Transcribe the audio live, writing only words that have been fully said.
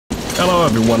Hello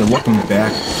everyone and welcome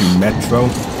back to Metro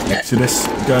Exodus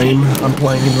game I'm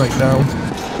playing right now.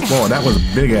 Whoa, that was a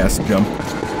big ass jump.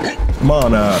 Come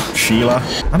on, Sheila.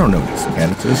 I don't know these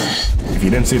characters. If you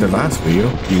didn't see the last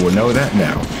video, you will know that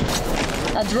now.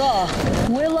 A draw.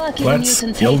 We're lucky Let's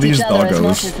mutants kill hate these each other doggos. as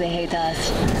much as they hate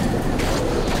us.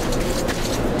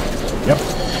 Yep.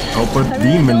 Hope a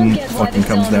demon fucking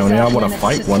comes down here. I want to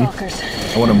fight one.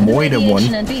 I want to moiter one.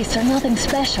 And beasts are nothing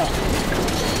special.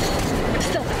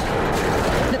 Stop.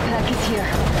 The pack is here.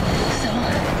 So,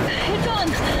 it's on.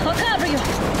 I'll cover you.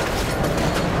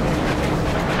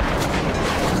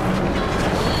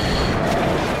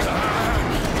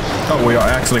 Oh, we are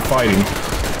actually fighting.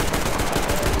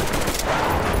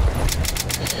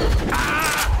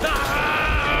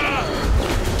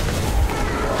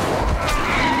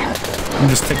 Let me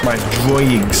just take my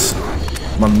druids,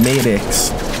 my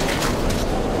medics.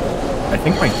 I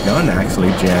think my gun actually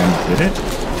jammed, did it?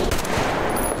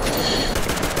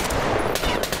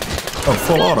 Oh,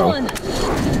 full auto.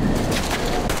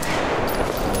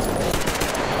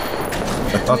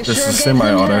 I thought this was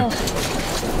semi-auto.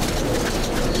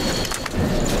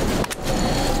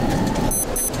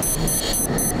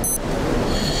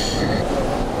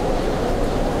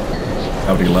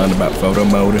 How'd he learn about photo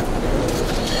mode?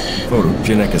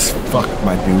 Photogenic as fuck,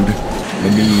 my dude.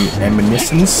 Maybe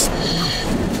eminescence?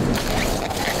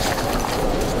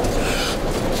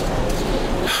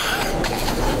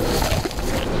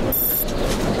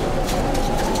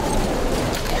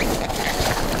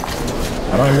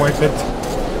 How do I wipe it?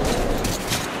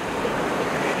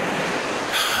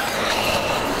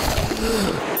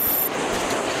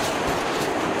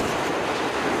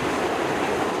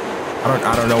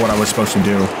 I don't know what I was supposed to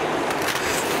do.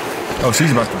 Oh,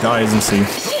 she's about to die, isn't she?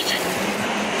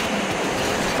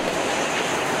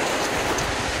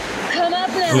 Come up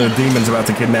now. The demon's about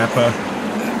to kidnap her.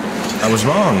 I was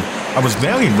wrong. I was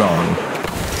very wrong.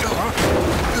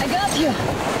 I got you.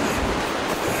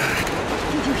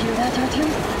 Did you hear that,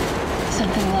 Artyom?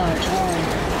 Something large roaring.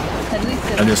 At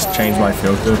least I just changed my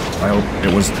filter. I hope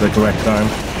it was the correct time.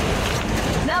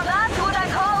 Now that's what I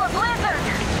call a blizzard.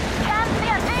 Can't see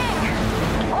a thing.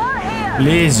 Or hear.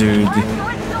 Blizzard.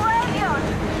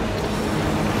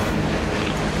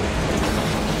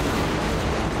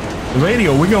 The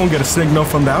radio, we're gonna get a signal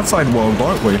from the outside world,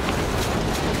 aren't we?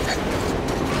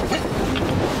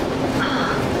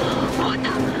 What?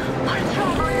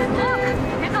 Artyom, look!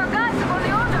 It's our guys for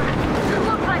the order.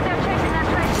 Looks like they're chasing that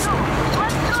train too.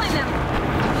 Let's join them.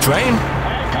 Train?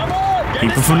 Hey, come on!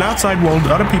 People from the outside world,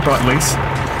 other people at least.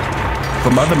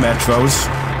 From other metros.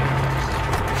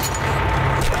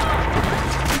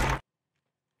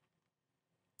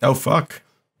 Oh fuck.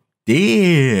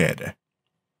 Dead.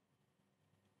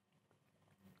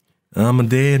 I'm a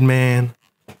dead man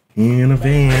in a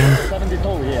van.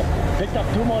 72 here. Picked up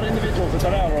 2 more individuals at the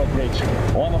railroad bridge.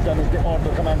 One of them is the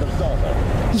order commander's daughter.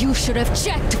 You should have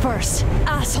checked first,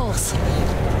 assholes.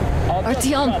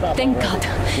 Artyom, thank God.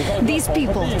 These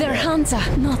people, they're Hansa,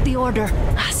 not the order.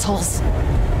 Assholes.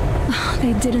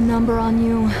 They did a number on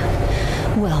you.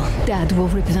 Well, Dad will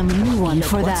rip them a new one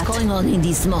for that. What's going on in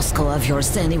this Moscow of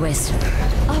yours anyways?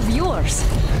 Of yours?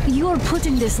 You're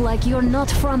putting this like you're not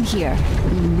from here.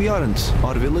 We aren't.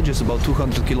 Our village is about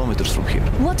 200 kilometers from here.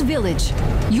 What village?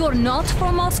 You're not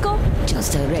from Moscow?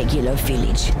 Just a regular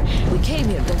village. We came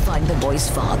here to find the boy's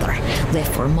father.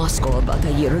 Left for Moscow about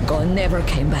a year ago and never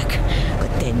came back.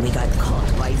 But then we got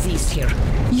caught by these here.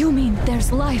 You mean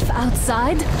there's life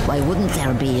outside? Why wouldn't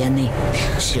there be any?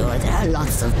 Sure, there are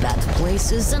lots of bad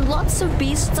places and lots of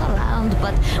beasts around,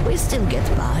 but we still get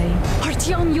by.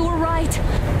 Artyom, you were right.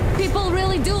 People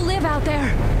really do live out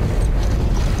there.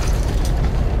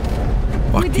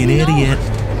 Fucking idiot.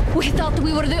 We thought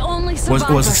we were the only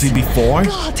survivors. Was it CB4?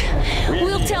 God,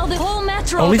 we'll tell the whole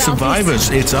metro Only about survivors,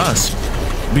 this. it's us.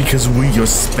 Because we are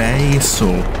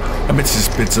special. I bet this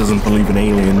bitch doesn't believe in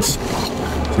aliens.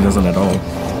 She doesn't at all.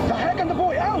 The heck and the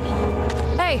boy out!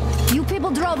 Hey, you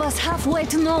people drove us halfway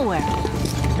to nowhere.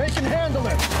 They can handle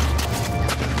it!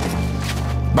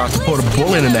 About to put a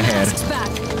bullet in the head. Back.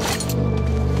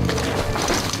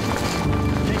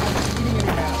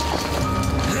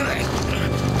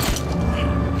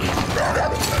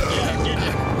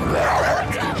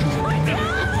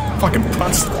 Fucking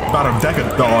punched about a deck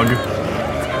of dog.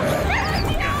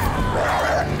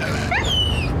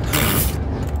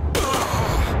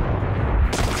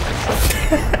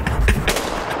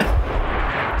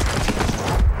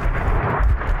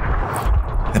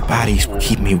 The bodies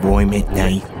keep me warm at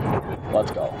night.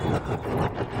 Let's go.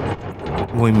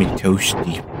 Warm and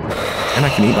toasty. And I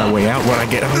can eat my way out when I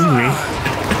get hungry.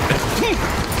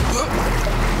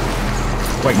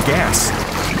 Wait, gas.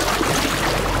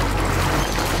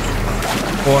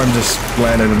 or I'm just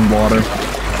landed in water.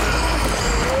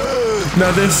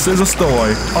 Now this is a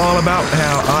story all about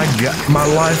how my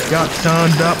life got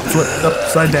turned up, flipped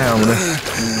upside down.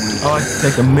 I like to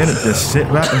take a minute to sit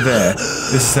right there.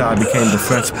 This is how I became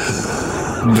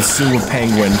the sewer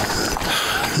penguin.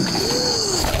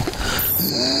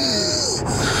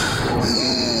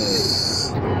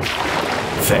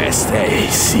 First I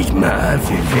seek my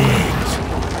revenge.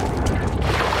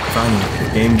 Finally,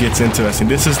 the game gets interesting.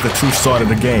 This is the true start of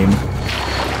the game.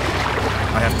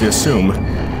 I have to assume.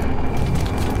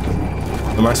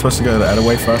 Am I supposed to go the other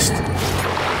way first?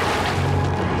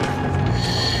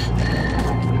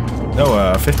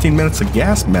 Oh, 15 minutes of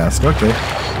gas mask. Okay.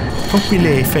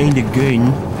 Hopefully I find a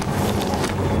gun.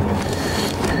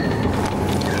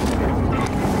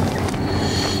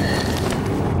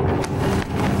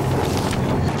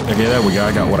 Okay, there we go.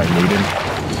 I got what I needed.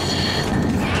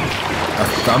 A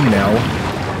thumbnail.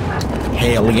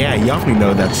 Hell yeah, you already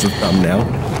know that's the thumbnail.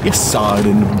 You saw it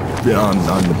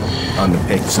on the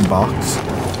picture box.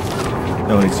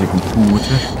 No, it's your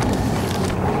computer.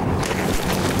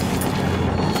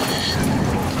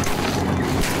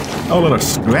 Oh, little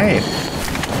scrap.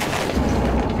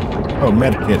 Oh,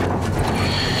 medikit.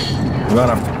 I'm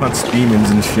gonna have to punch demons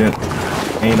and shit,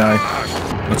 ain't I?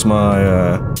 What's my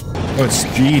oh, it's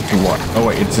G to wipe. Oh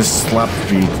wait, it's just slap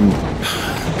G to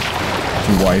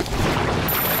wipe.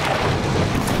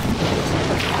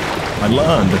 I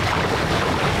learned.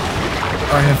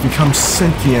 I have become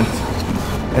sentient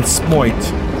and smoit.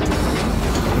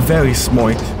 Very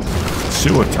smoit.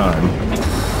 Sewer time.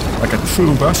 Like a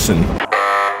true Russian.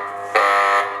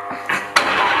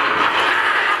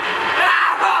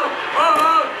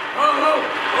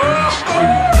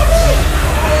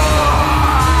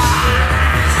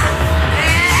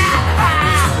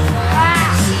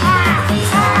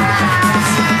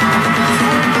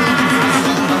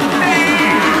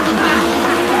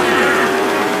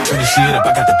 Shit up,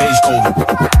 I got the bass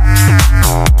cold.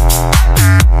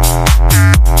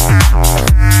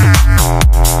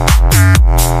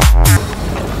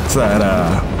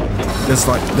 It's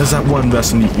that there's that one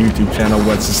Destiny YouTube channel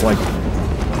where it's just like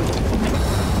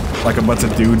a bunch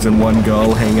of dudes and one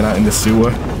girl hanging out in the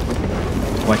sewer.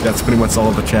 Like that's pretty much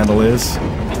all the channel is.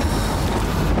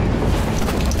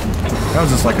 That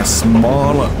was just like a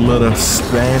small little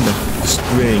strand of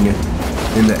string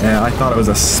in the air. I thought it was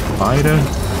a spider.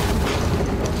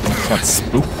 That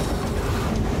spook.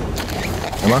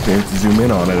 I might be able to zoom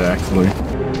in on it actually.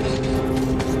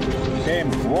 Damn,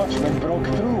 watchman broke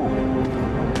through.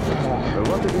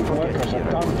 What did the workers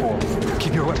are done for?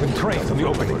 Keep your weapon trained on the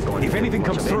opening. If anything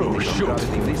comes through, shoot.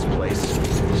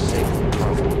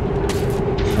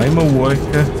 I'm a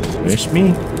worker. Wish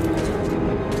me.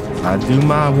 I do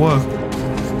my work.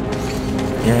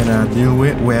 And I do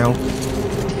it well.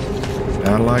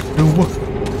 I like to work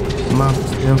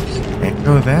myself. Can't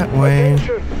go that way.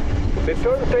 Attention. The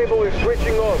turntable is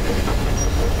switching on.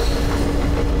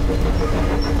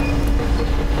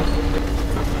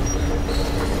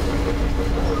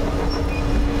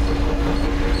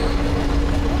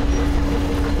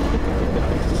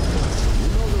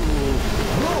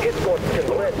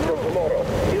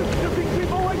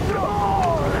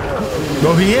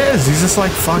 No, he is. He's just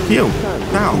like, fuck you.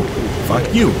 Pow.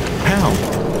 Fuck you. Pow.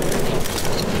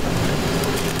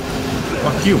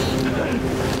 Fuck you.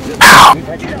 We've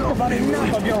had just about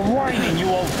enough of your whining, you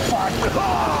old fuck.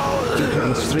 You're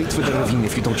heading straight for the ravine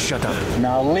if you don't shut up.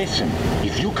 Now listen,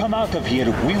 if you come out of here,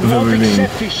 we won't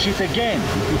accept this shit again.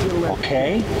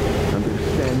 Okay?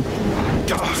 Understand?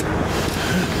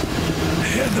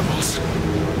 Animals.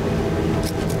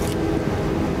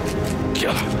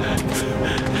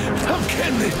 How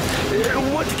can they?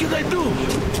 What can I do?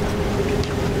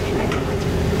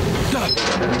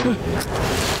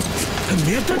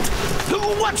 Mutant?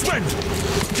 Watchman!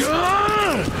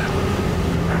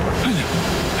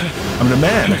 I'm the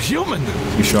man. Human!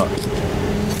 You shot.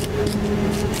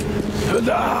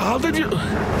 How did you...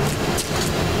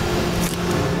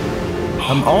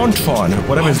 I'm Artyom,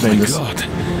 whatever his name is. Oh my God.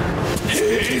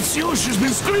 It's you she's been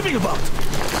screaming about.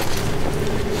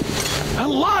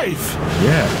 Alive!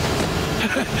 Yeah.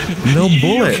 No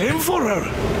bullet. You came for her.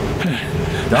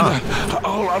 Duh.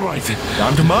 All right.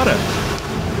 Down to murder.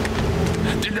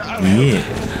 Yeah.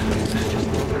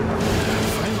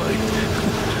 Finally.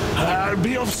 I'll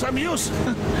be of some use.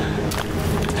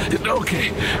 Okay.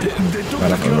 They took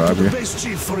Right up the girl to robbery. the base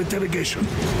chief for interrogation.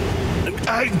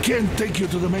 I can't take you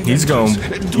to the main He's entrance.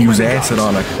 going to Too use many acid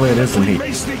guards. on a clit, isn't We he?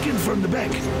 may sneak in from the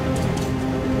back.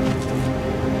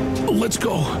 Let's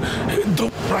go.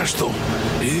 Don't rush though.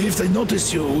 If they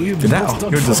notice you, we've Now, both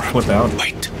done here's this for. clip out.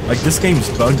 Wait. Like, this game's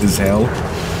bugged as hell.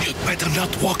 You Better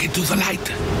not walk into the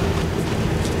light.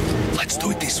 Let's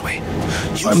do it this way.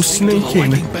 You I'm sneak to the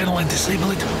sneaking. lighting panel and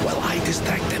disable it while I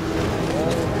distract them.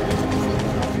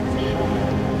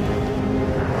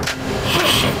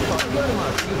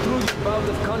 You threw your bout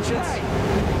of conscience?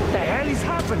 The hell is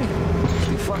happening?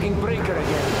 The fucking breaker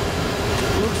again.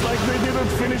 Looks like they didn't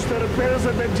finish the repairs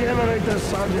at the generator,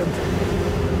 Sergeant.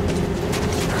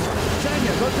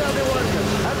 Tanya, go tell the workers.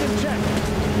 Have them check.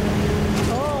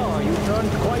 Oh, you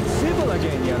turned quite civil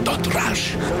again, young. Don't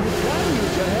rush. So you can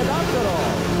use your head after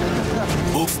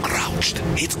all. Move crouched.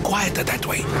 It's quieter that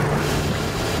way.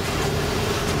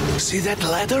 See that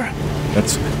ladder?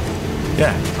 That's...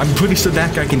 Yeah, I'm pretty sure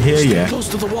that guy can hear you. Close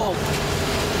to the wall.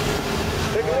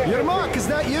 Yermak, is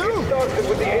that you?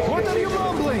 What are you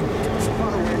mumbling?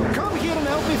 Come here and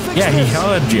help me fix Yeah, he this.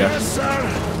 heard you. Yes,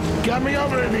 sir. Got me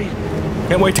already.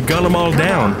 Can't wait to gun them all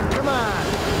down. Come on.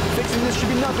 Fixing this should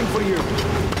be nothing for you.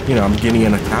 You know, I'm getting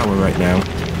in a tower right now.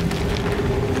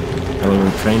 A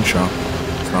little train shop.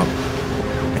 Stop.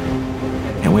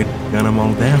 Can't wait to gun them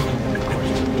all down.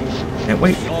 Can't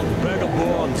wait.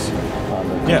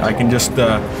 Yeah, I can just,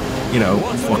 you know,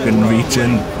 fucking reach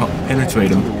in,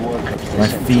 penetrate him. My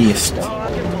fist.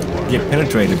 Get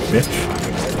penetrated, bitch.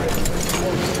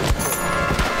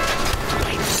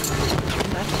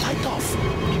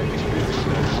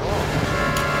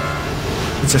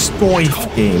 It's a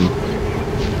stoif game.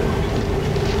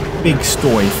 Big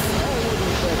stoif.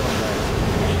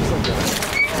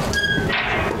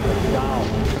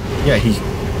 Yeah,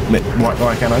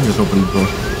 why can't I just open the door?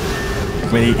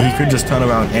 I mean, he could just turn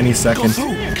around any second.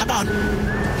 Come on.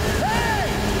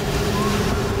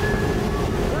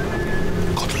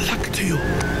 Good luck to you.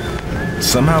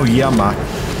 Somehow Yama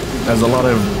has a lot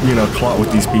of, you know, clout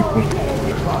with these people.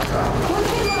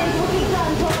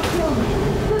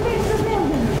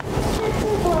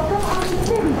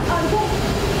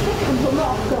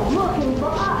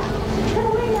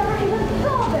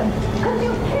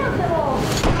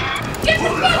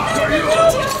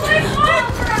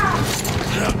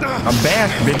 I'm back,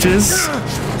 bitches.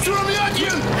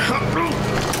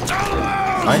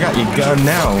 I got your gun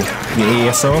now, you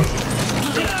asshole.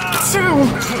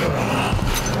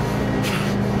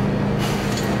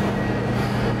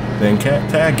 Then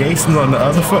Tag Gason's on the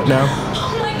other foot now.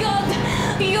 Oh my god!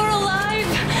 You're alive!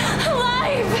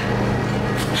 Alive!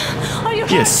 Are you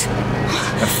Yes.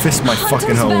 I fist my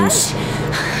fucking holes.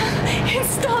 It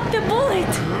stopped the bullet!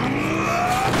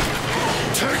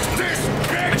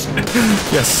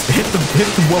 Yes, hit the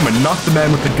woman, not the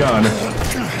man with the gun.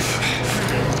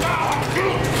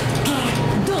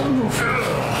 Don't move.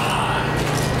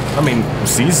 I mean,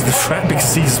 he's the threat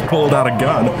because he's pulled out a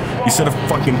gun. You should have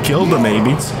fucking killed him,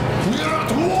 maybe. We're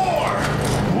at war!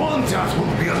 One death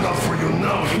will be enough for you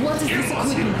now. What is this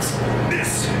equipment?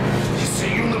 This is a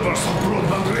universal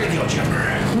broadband radio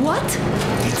jammer. What?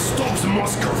 It stops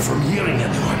Moscow from hearing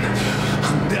anyone, and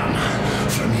them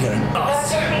from hearing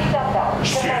us.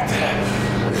 Shit.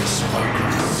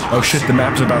 Oh shit, the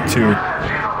map's about to...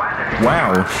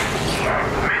 Wow.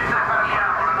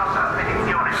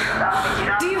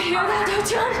 Do you hear that,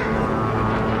 Artyom?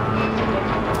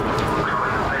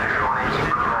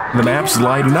 The map's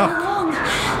lighting up.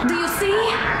 Do you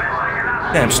see?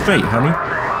 Damn straight, honey.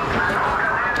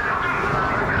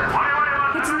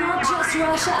 It's not just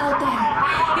Russia out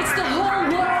there. It's the whole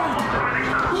world.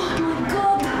 Oh my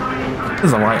god.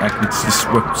 There's a light I can just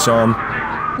whip some.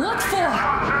 What for?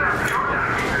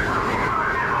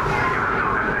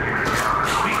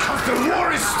 Because the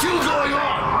war is still going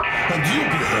on, and you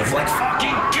behave like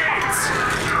fucking kids.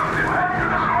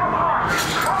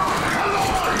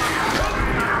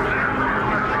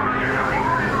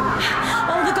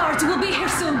 All the guards will be here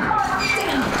soon.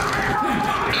 Damn.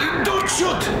 Don't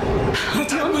shoot!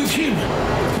 I'm with him.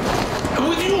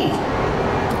 With you.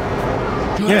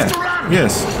 You have to run.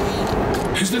 Yes.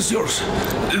 Is this yours?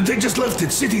 They just left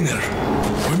it sitting there.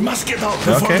 We must get out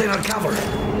before Okay. they recover.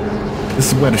 This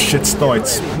is where the shit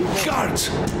starts. Guards!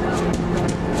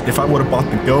 If I would have bought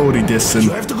the Goldie disc, and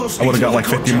You have to go I would have got like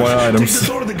 50 more items. Take the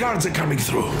door, the guards are coming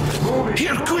through.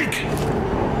 Here, quick!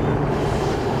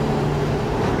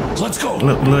 Let's go.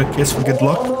 Little kiss for good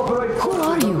luck. Who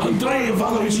are you? Andrei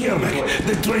Ivanovich Yermak,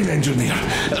 the train engineer.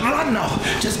 Run now.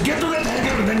 Just get to that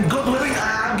hangar, then God willing,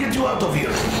 I'll get you out of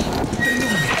here. They know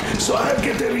me, so I'll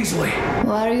get there easily.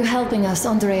 Why are you helping us,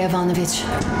 Andrei Ivanovich?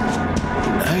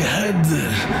 I had...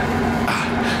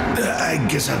 I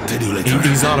guess I'll tell you later.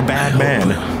 He's not a bad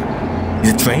man.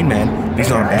 He's a train man. He's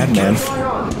not a bad man.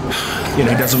 You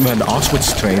know, he doesn't run the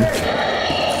Auschwitz train.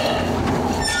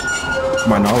 To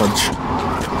my knowledge.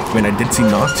 I mean, I did see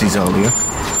Nazis earlier.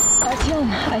 Artyom,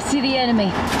 I see the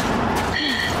enemy.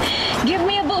 Give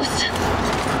me a boost.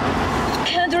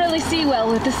 Can't really see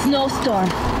well with the snowstorm.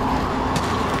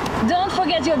 Don't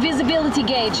forget your visibility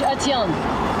gauge, Artyom.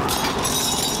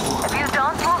 If you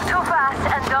don't move too fast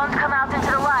and don't come out into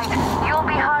the light, you'll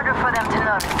be harder for them to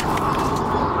notice.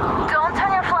 Don't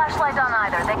turn your flashlight on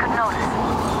either, they could notice.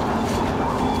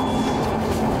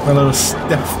 My little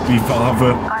stealth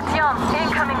revolver. Artyom,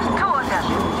 incoming, 2 of them.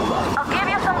 I'll give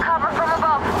you some cover from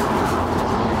above.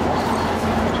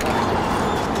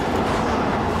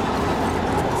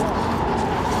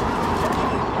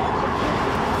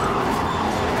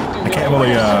 I can't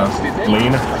really,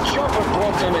 lean. Chopper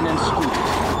brought them in and scooped.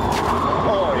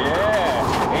 Oh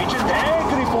yeah, Agent Egg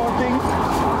reporting.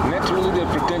 Naturally,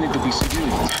 they're pretending to be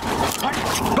civilians.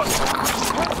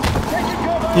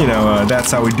 You know,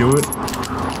 that's how we do it.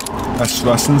 Us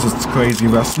Russians, it's crazy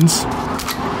Russians.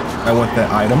 I want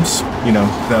the items, you know,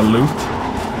 the loot.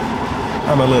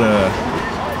 I'm a little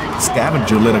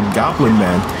scavenger, little goblin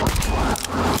man.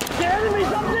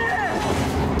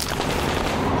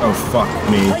 Oh fuck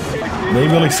me. They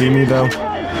really see me though?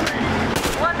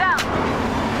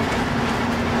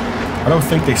 I don't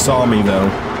think they saw me though.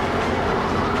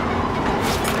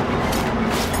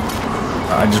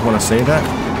 I just want to say that.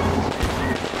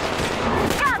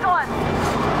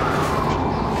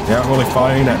 They're not really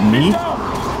firing at me.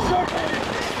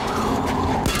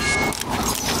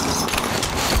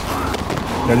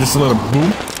 Yeah, just a little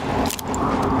boop.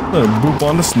 A little boop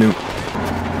on the snoot.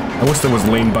 I wish there was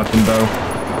a lane button though.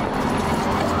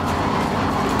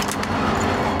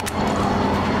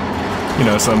 You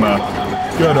know, some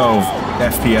good old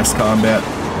FPS combat.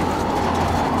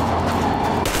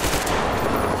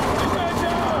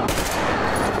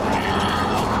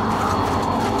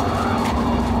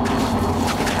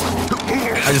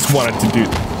 I just wanted to do...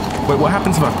 Wait, what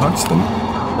happens if I punch them?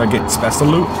 Do I get special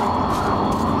loot?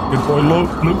 Good boy loot?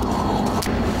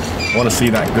 I want to see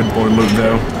that good boy loot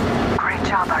though. Great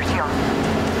job, Artyom.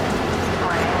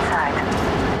 We're inside.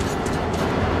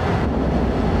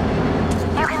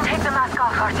 You can take the mask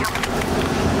off, Artyom.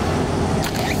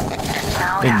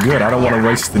 Hey, good. I don't want to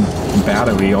waste the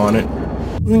battery on it.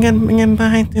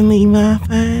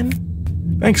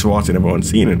 Thanks for watching, everyone.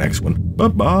 See you in the next one.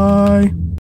 Bye-bye.